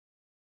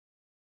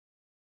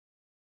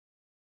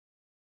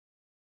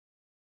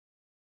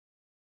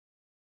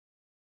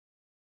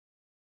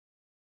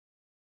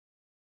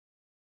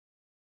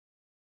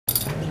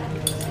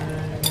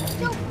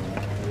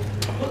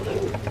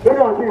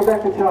on, take it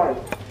back in time.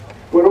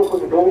 We don't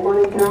put the gold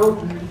mine in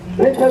town.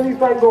 Anytime you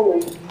find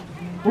gold,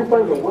 you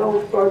find the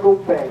Wells Fargo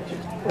Bank.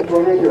 That's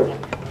right here.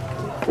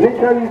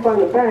 Anytime you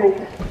find a bank,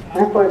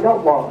 you find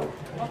outlaws.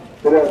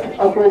 And that's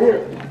us right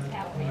here.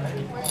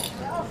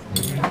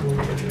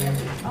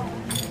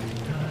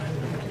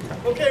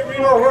 Okay,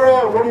 Reno, here I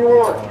am. What do you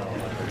want?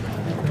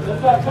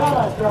 What's that town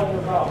I was talking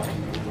about?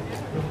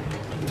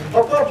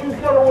 I thought you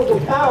said it was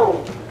a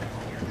town.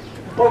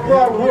 Okay,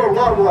 I'm here.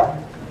 Now what?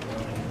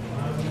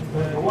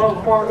 The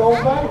Wells Fargo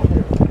Bank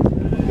here.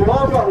 Then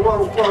I'm not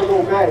Wells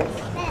Fargo Bank.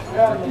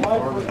 Yeah, the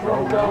lights were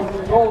thrown down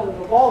the gold in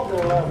the vault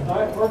there last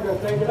night. We're going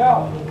to take it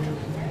out.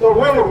 So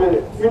wait a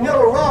minute. We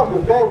never robbed a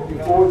bank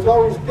before. It's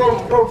always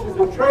stagecoaches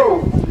and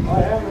trains.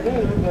 I haven't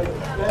either, but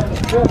stand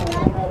still. We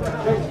don't have to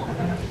chase it.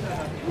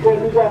 You gotta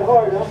do that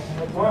hard, huh?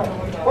 That's right.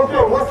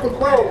 Okay, what's the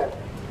plan?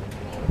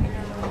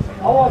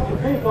 I want the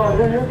people out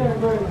here. You're going to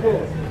go and get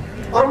it.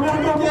 I'm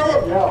gonna go get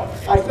it? Yeah.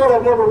 I said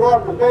I've never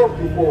robbed a bank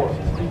before.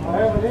 I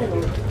haven't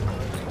either.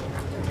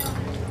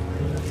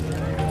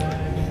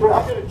 Well, I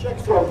gotta check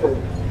something.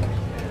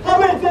 How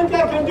many think I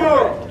can do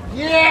it?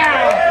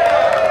 Yeah!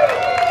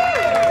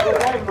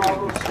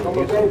 I'm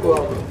a bank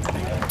robber.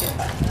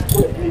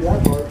 Can't be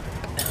that hard.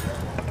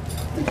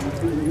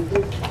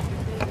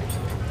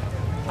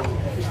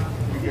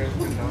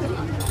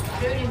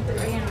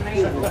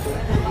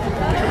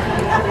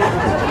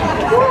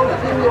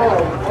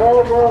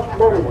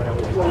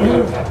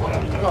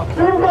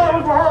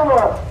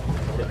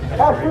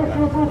 I'll shoot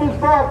you through this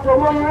box, so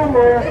when you're in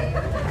there,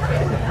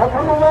 I'll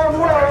come a long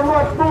way, I'm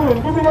not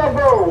fooling. Give me that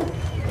gold.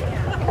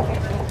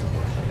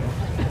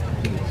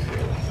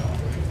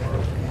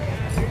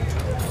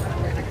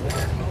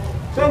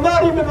 They're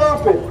not even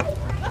open. You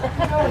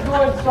gotta go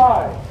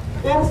inside.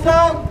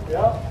 Inside?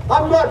 Yeah.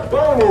 I'm not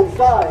going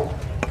inside.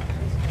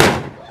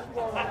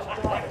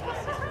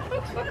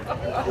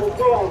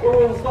 Okay, I'll go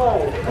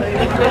inside.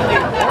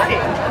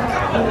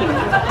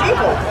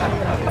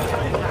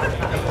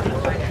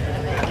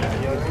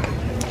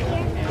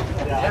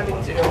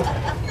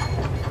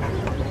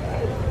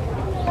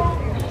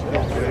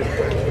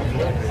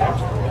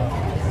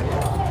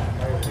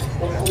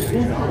 You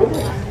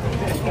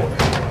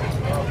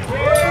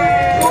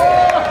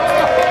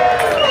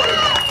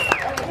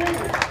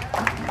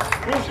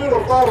should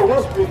have thought of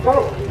this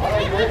before.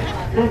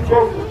 You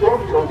chose the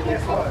joke.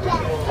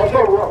 I'll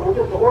tell you what, we'll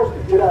get the horse to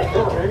get out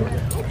there.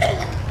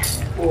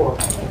 Four.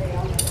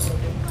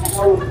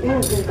 I was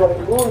easy, but it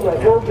ruined my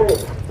whole day.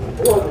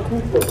 I wanted to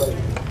shoot somebody.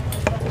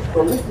 So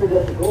at least we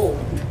got the gold.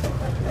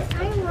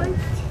 I want.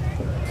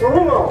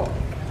 Torino,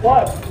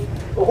 What?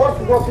 the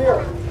horse is up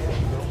here.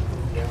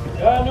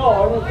 Yeah, I know. I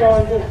just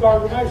thought I just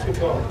started to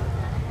Mexico.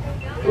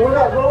 We're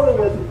not going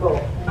to Mexico.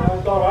 I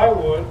thought I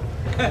would.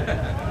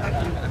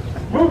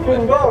 You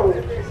can go,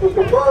 but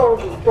the gold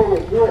is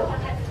staying here.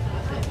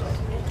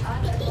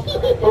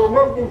 It'll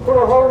make me put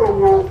a hole in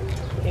you.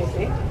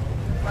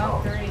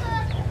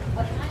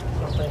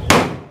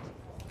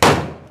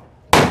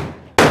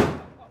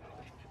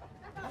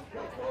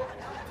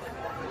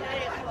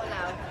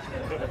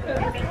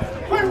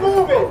 Quit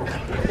moving!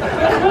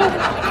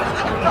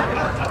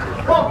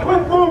 Well,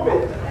 quit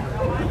moving!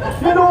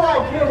 You know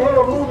I can't hit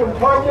a moving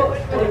target.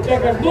 What do you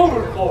think I'm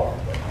moving for?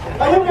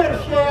 Are you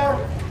gonna share?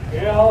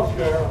 Yeah, I'll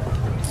share.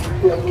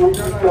 Can't believe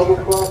you double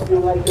crossed me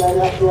like that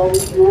after all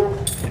these years.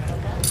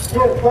 You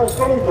can't trust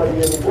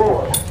anybody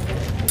anymore.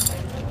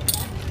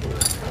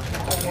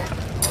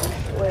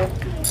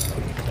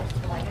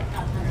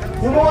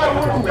 You know I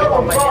wouldn't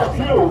double cross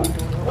you.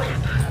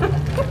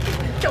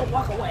 Don't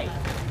walk away.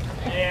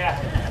 Yeah.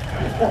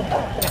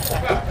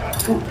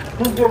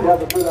 He did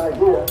have a good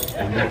idea.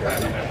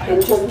 And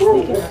it's just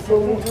really just so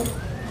easy.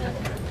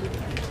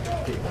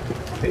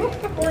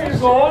 Where are you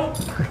going?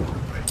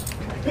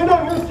 You know,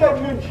 you said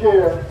you'd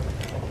share.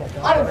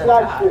 I didn't say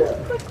I'd share.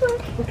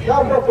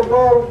 Now I've got the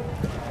gold.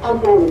 I'm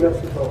going to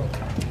Mexico.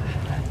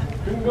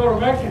 You can go to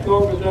Mexico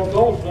because that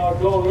gold's not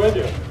gold with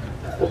you.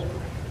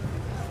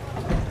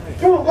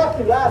 You were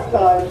lucky last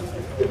time.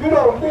 If you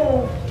don't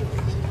move,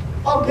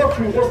 I'll get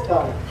you this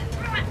time.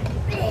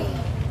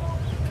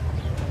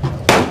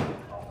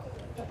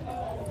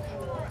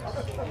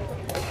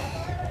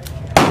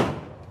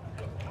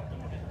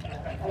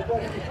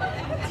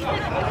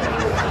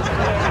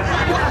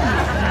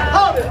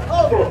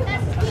 Hold it.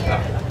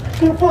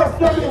 Before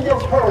somebody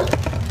gets hurt.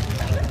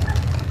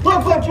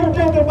 Look what you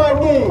did to my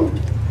knee.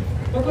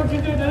 Look what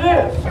you did to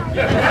this.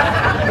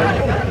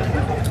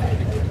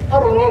 I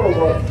don't know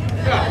what.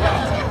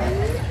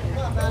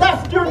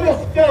 Let's do this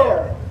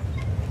fair.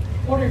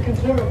 What do you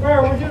consider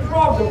fair? We just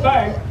robbed the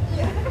bank.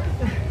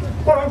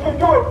 But if you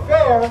do it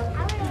fair,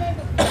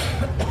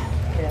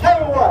 tell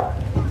you what,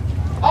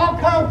 I'll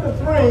count to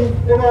three,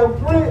 and on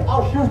three,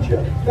 I'll shoot you.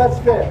 That's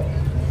fair.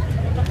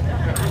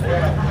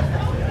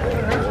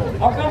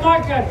 How come I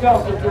can't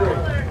count to three?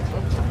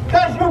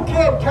 Because you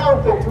can't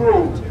count to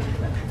three.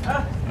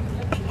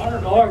 I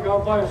don't know. I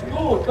got by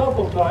school a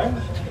couple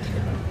times.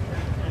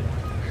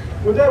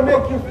 Would that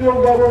make you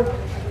feel better?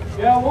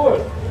 Yeah, I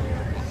would.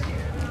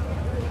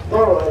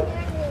 All right.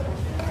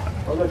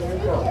 I'll let you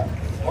go.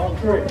 On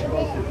three.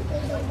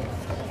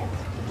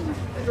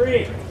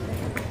 Three.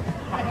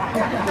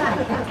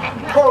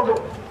 Hold it.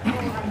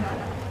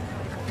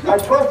 I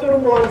trusted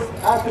him once,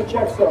 I have to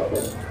check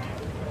something.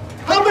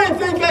 How many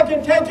think I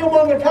can take him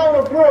on the count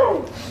of three?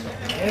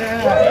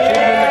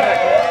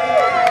 Yeah.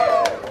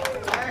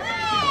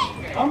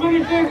 How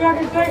many think I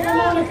can take him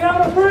on the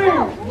count of three?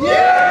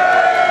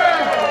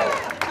 Yeah!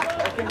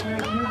 I can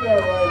make you go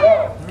right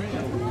up.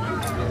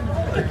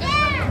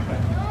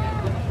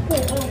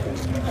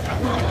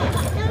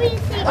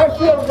 I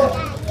feel that.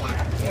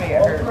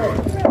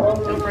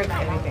 Don't break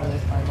anything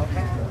this time,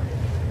 okay?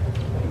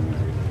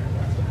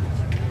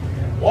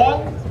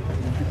 One.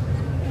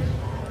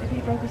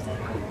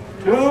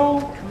 Two.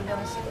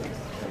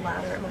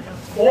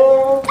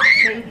 4.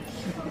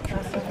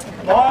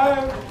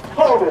 5.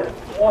 Hold it.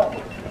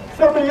 1.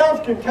 Somebody else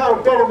can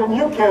count better than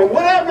you can.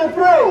 What happened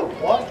through?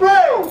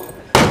 Through.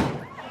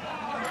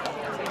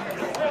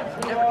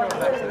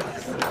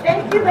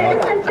 Thank you,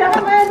 ladies and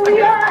gentlemen.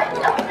 We are.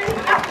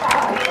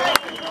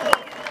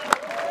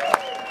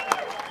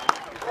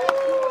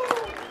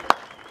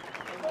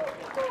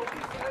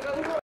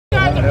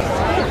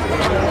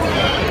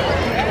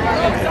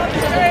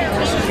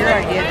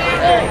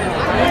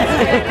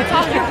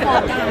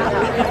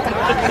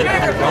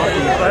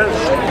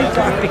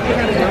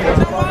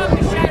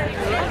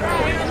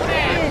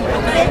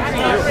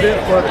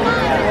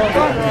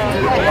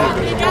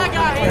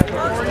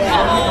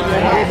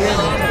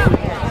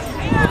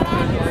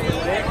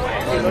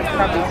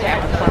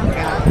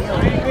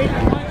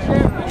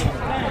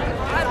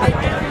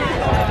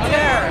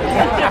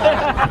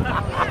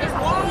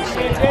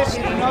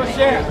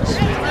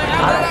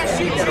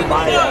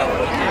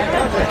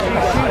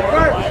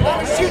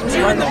 Shoot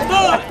you in the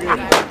foot!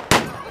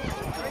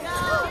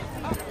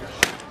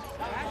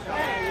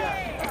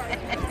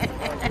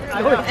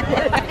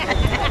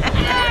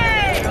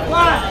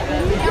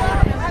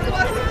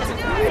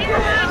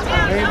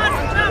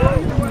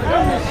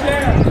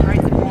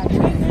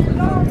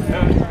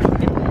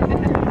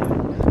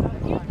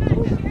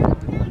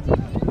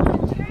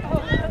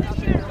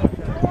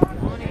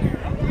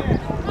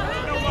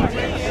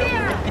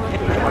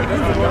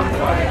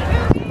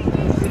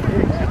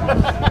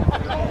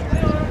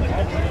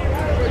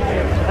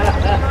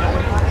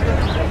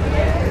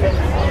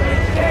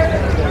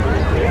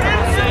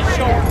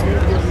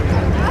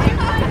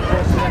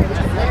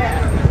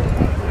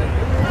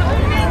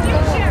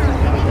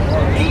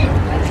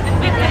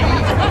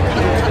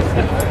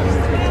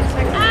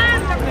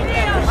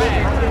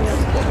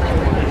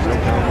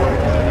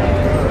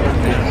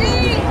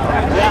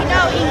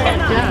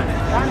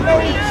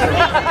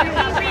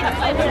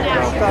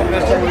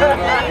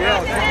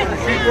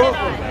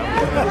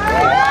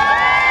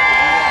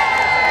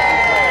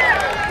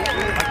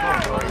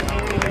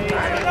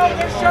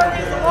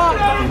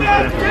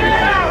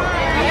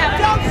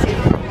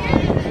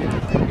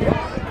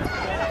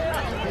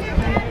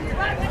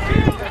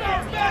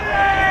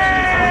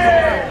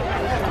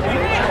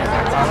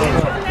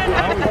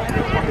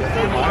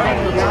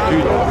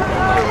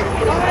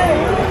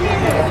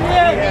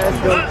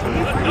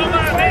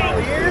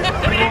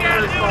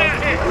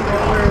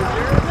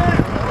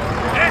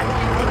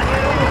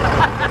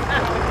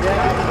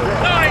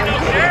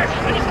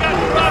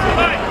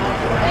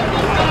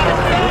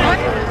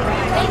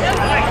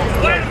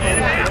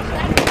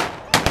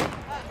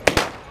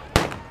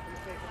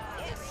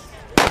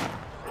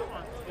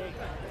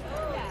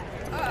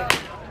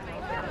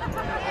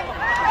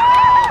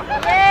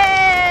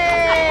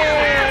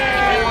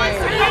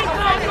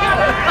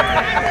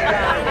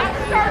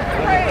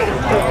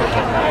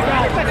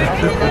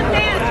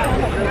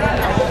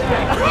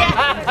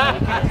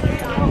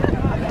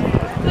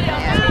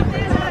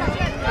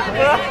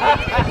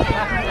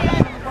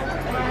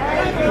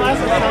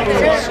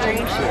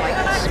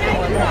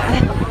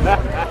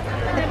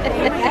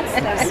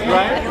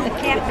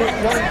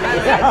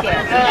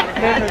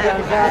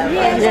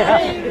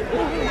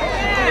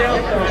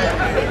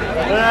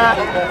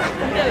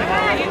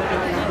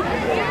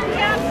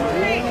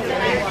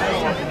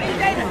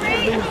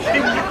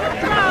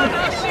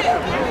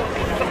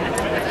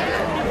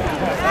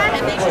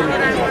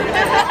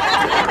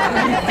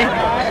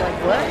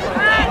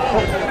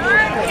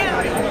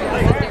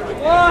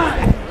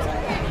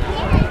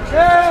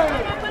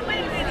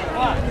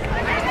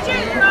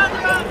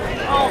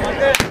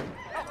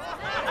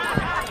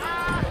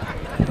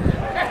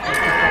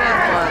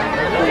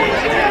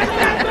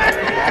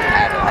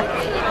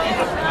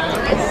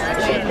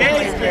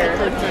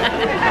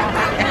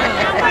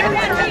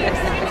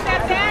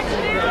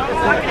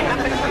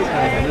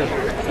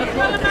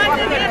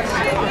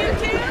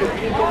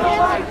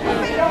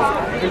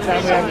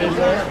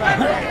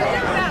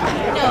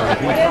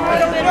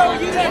 No,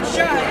 you get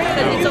shot.